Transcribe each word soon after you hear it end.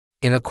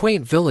In a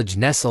quaint village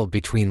nestled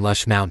between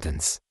lush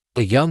mountains,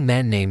 a young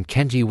man named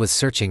Kenji was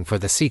searching for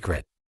the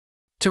secret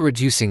to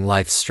reducing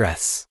life's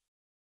stress.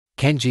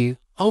 Kenji,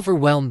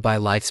 overwhelmed by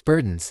life's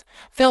burdens,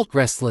 felt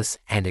restless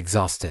and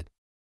exhausted.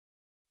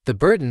 The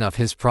burden of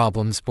his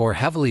problems bore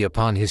heavily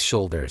upon his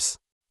shoulders,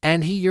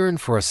 and he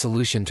yearned for a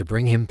solution to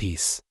bring him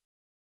peace.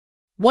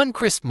 One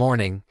crisp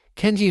morning,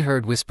 Kenji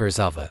heard whispers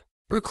of a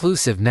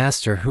reclusive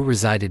master who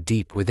resided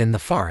deep within the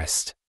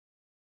forest.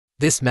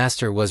 This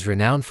master was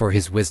renowned for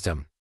his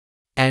wisdom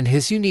and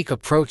his unique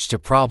approach to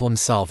problem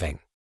solving.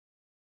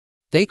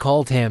 They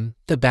called him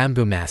the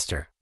Bamboo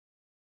Master.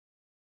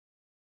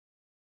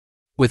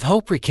 With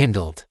hope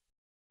rekindled,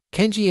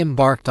 Kenji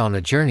embarked on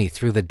a journey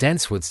through the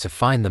dense woods to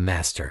find the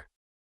master.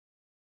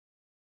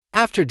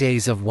 After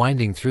days of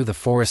winding through the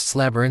forest's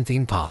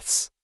labyrinthine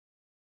paths,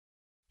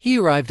 he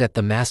arrived at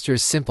the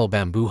master's simple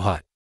bamboo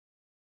hut.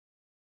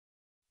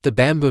 The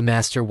Bamboo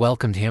Master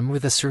welcomed him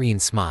with a serene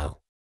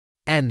smile,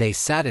 and they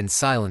sat in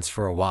silence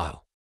for a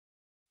while.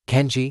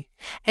 Kenji,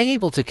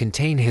 unable to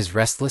contain his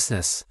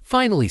restlessness,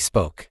 finally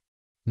spoke.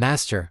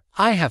 "Master,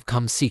 I have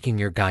come seeking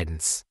your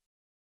guidance.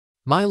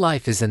 My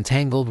life is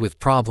entangled with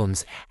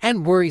problems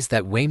and worries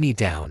that weigh me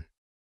down.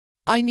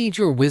 I need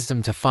your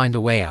wisdom to find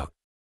a way out."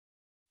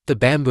 The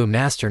Bamboo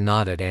Master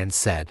nodded and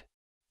said,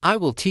 "I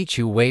will teach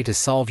you a way to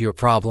solve your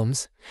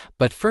problems,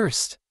 but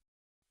first,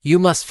 you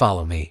must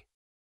follow me."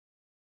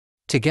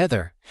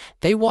 Together,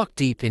 they walked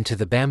deep into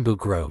the bamboo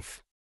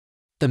grove.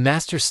 The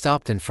master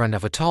stopped in front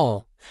of a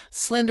tall,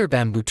 slender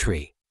bamboo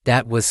tree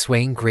that was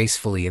swaying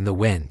gracefully in the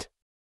wind.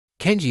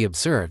 Kenji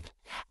observed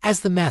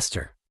as the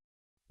master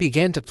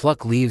began to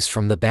pluck leaves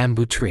from the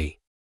bamboo tree.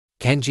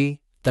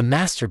 "Kenji," the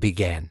master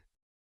began,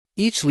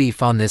 "each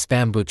leaf on this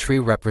bamboo tree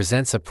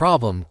represents a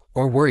problem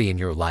or worry in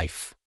your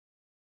life.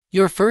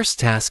 Your first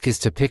task is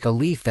to pick a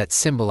leaf that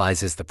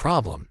symbolizes the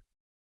problem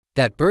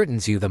that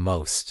burdens you the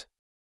most."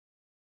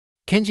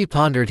 Kenji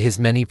pondered his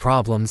many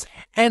problems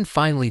and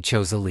finally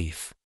chose a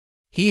leaf.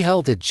 He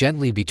held it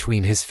gently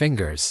between his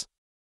fingers.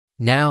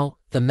 "Now,"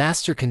 the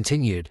master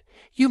continued,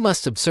 "you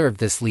must observe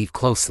this leaf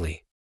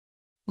closely.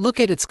 Look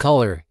at its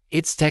color,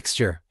 its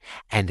texture,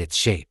 and its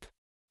shape.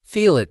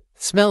 Feel it,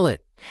 smell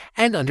it,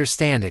 and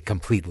understand it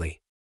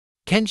completely."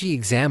 Kenji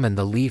examined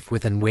the leaf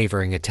with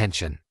unwavering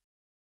attention.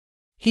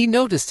 He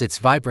noticed its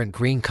vibrant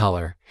green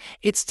color,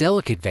 its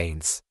delicate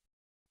veins,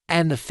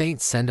 and the faint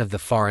scent of the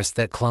forest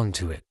that clung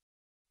to it.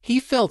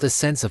 He felt a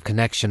sense of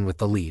connection with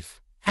the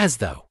leaf, as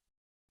though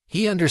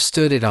he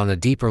understood it on a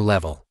deeper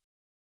level.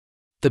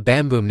 The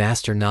Bamboo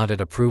Master nodded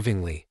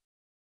approvingly.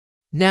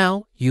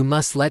 "Now, you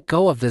must let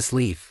go of this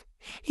leaf,"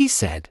 he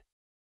said.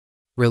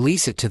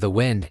 "Release it to the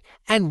wind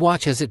and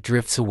watch as it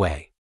drifts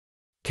away."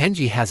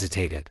 Kenji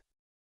hesitated,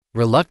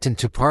 reluctant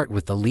to part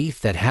with the leaf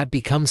that had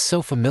become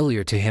so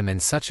familiar to him in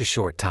such a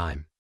short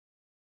time.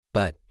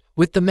 But,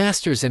 with the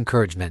master's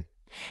encouragement,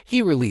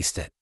 he released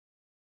it.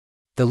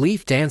 The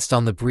leaf danced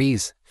on the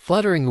breeze,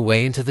 fluttering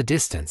away into the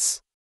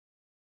distance.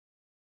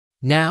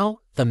 "Now,"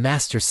 the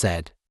master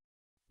said,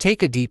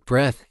 "take a deep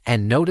breath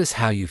and notice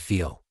how you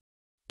feel."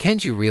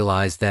 Kenji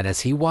realized that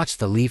as he watched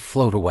the leaf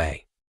float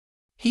away,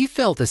 he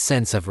felt a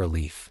sense of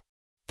relief.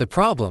 The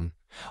problem,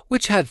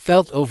 which had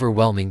felt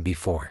overwhelming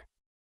before,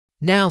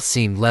 now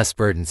seemed less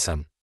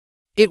burdensome.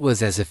 It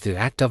was as if the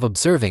act of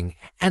observing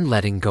and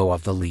letting go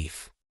of the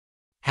leaf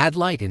had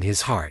light in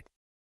his heart.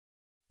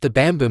 The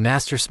Bamboo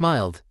Master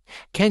smiled.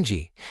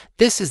 "Kenji,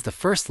 this is the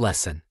first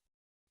lesson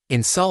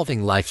in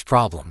solving life's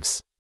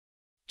problems.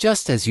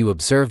 Just as you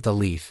observe the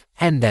leaf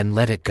and then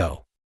let it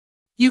go,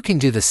 you can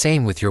do the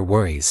same with your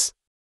worries.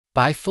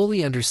 By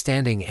fully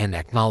understanding and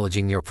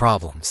acknowledging your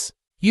problems,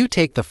 you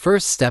take the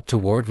first step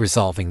toward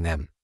resolving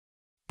them.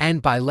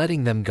 And by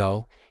letting them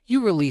go,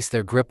 you release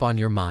their grip on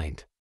your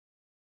mind."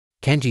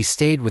 Kenji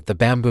stayed with the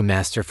Bamboo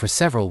Master for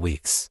several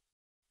weeks,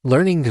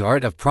 learning the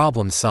art of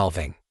problem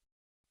solving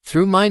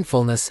through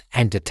mindfulness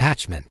and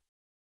detachment.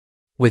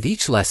 With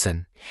each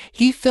lesson,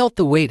 he felt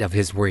the weight of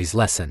his worries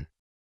lessen.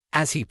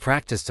 As he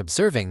practiced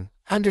observing,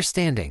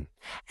 understanding,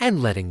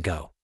 and letting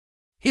go,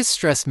 his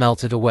stress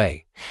melted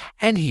away,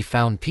 and he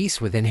found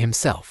peace within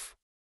himself.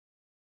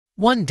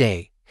 One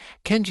day,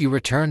 Kenji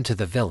returned to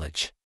the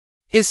village,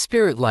 his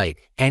spirit light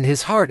and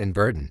his heart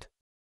unburdened.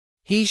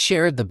 He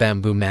shared the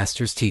Bamboo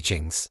Master's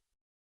teachings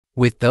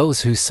with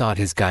those who sought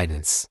his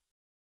guidance.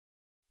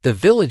 The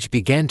village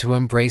began to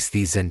embrace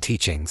these Zen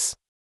teachings,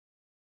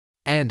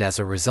 and as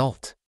a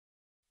result,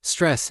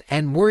 stress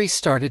and worry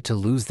started to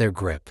lose their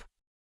grip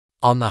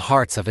on the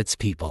hearts of its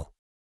people.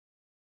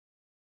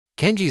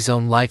 Kenji's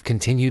own life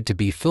continued to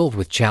be filled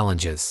with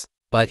challenges,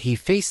 but he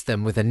faced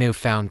them with a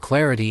newfound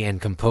clarity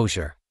and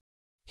composure.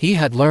 He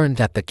had learned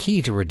that the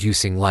key to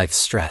reducing life's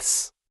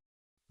stress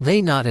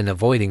lay not in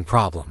avoiding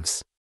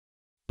problems,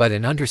 but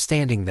in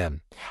understanding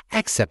them,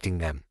 accepting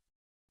them,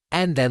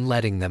 and then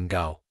letting them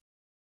go.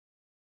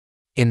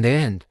 In the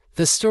end,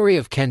 the story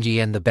of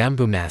Kenji and the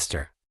Bamboo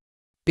Master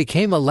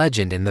became a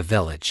legend in the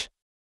village,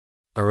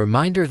 a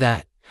reminder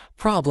that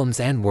problems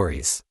and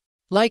worries,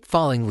 like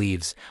falling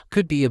leaves,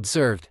 could be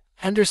observed,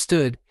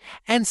 understood,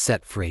 and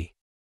set free,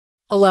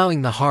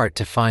 allowing the heart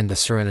to find the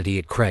serenity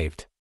it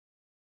craved.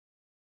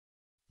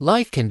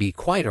 Life can be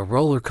quite a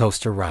roller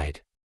coaster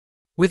ride,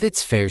 with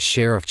its fair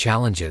share of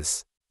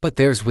challenges, but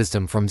there's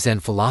wisdom from Zen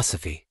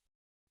philosophy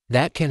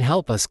that can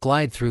help us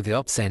glide through the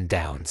ups and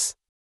downs.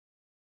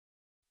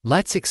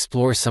 Let's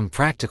explore some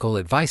practical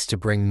advice to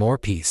bring more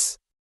peace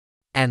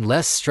and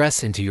less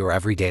stress into your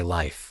everyday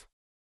life.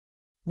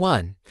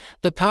 1.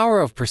 The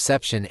power of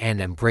perception and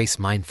embrace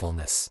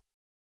mindfulness.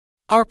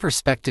 Our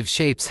perspective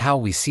shapes how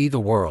we see the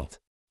world.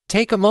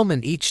 Take a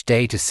moment each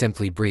day to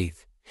simply breathe,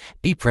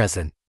 be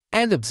present,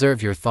 and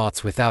observe your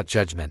thoughts without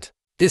judgment.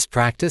 This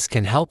practice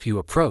can help you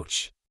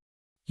approach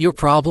your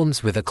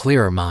problems with a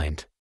clearer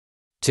mind.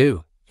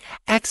 2.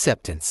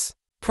 Acceptance.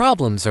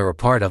 Problems are a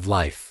part of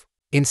life.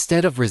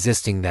 Instead of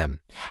resisting them,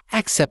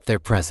 accept their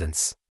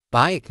presence.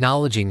 By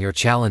acknowledging your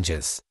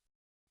challenges,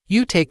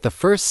 you take the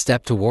first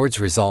step towards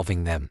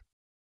resolving them.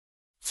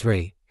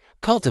 3.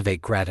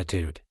 Cultivate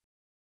gratitude.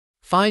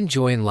 Find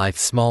joy in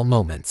life's small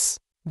moments.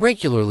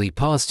 Regularly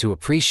pause to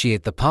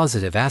appreciate the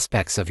positive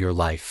aspects of your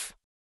life.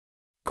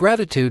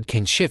 Gratitude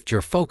can shift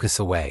your focus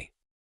away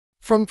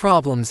from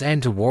problems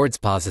and towards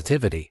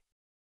positivity.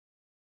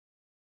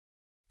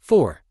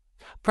 4.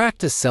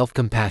 Practice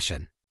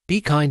self-compassion.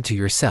 Be kind to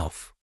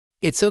yourself.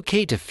 It's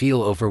okay to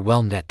feel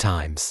overwhelmed at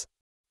times.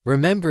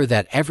 Remember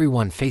that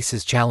everyone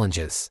faces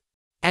challenges,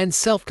 and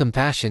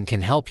self-compassion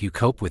can help you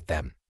cope with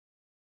them.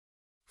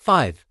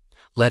 5.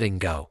 Letting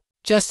go.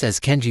 Just as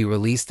Kenji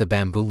released the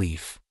bamboo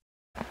leaf,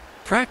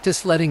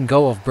 practice letting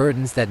go of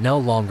burdens that no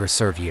longer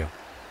serve you.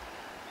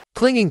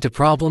 Clinging to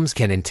problems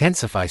can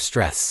intensify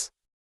stress,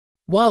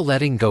 while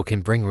letting go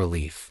can bring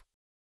relief.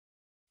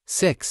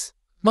 6.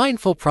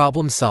 Mindful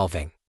problem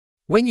solving.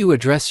 When you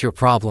address your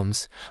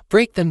problems,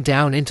 break them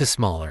down into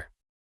smaller,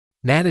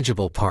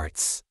 manageable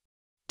parts.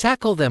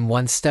 Tackle them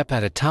one step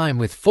at a time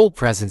with full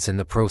presence in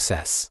the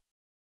process.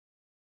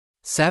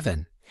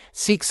 7.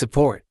 Seek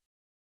support.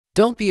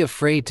 Don't be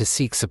afraid to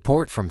seek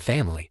support from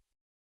family,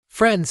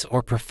 friends,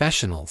 or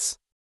professionals.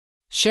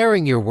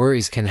 Sharing your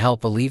worries can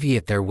help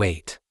alleviate their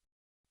weight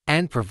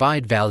and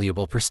provide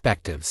valuable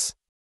perspectives.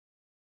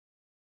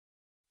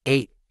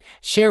 8.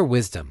 Share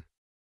wisdom.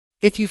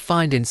 If you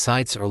find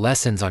insights or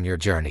lessons on your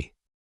journey,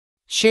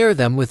 share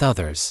them with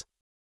others.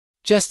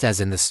 Just as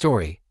in the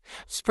story,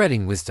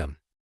 spreading wisdom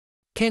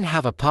can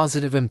have a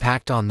positive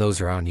impact on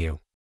those around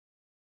you.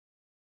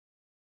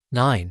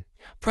 9.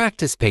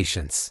 Practice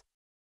patience.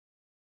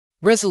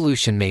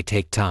 Resolution may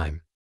take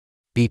time.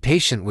 Be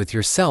patient with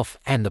yourself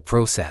and the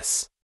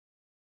process.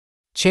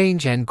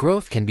 Change and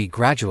growth can be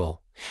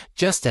gradual,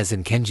 just as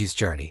in Kenji's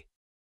journey.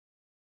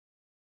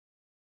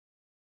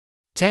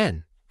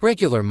 10.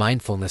 Regular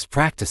mindfulness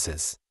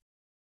practices.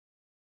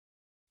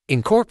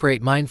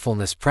 Incorporate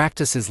mindfulness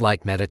practices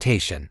like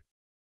meditation,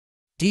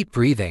 deep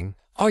breathing,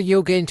 or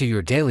yoga into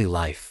your daily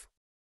life.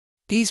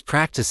 These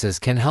practices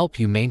can help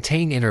you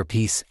maintain inner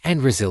peace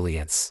and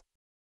resilience.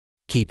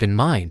 Keep in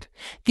mind,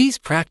 these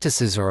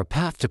practices are a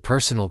path to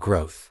personal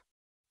growth,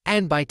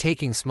 and by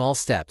taking small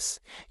steps,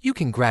 you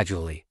can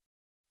gradually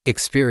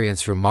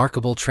experience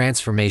remarkable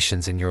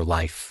transformations in your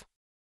life.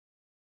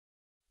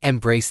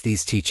 Embrace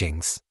these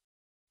teachings,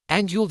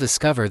 and you'll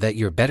discover that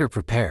you're better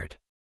prepared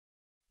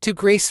to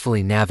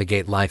gracefully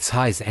navigate life's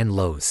highs and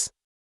lows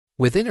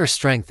with inner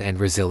strength and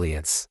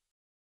resilience.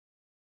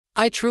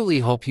 I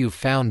truly hope you've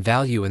found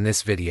value in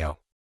this video,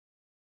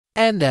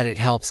 and that it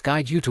helps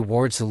guide you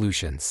toward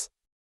solutions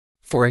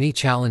for any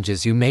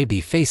challenges you may be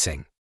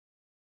facing.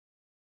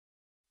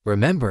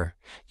 Remember,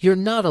 you're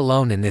not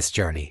alone in this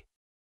journey.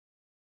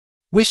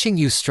 Wishing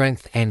you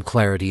strength and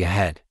clarity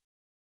ahead.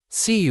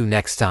 See you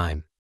next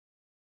time.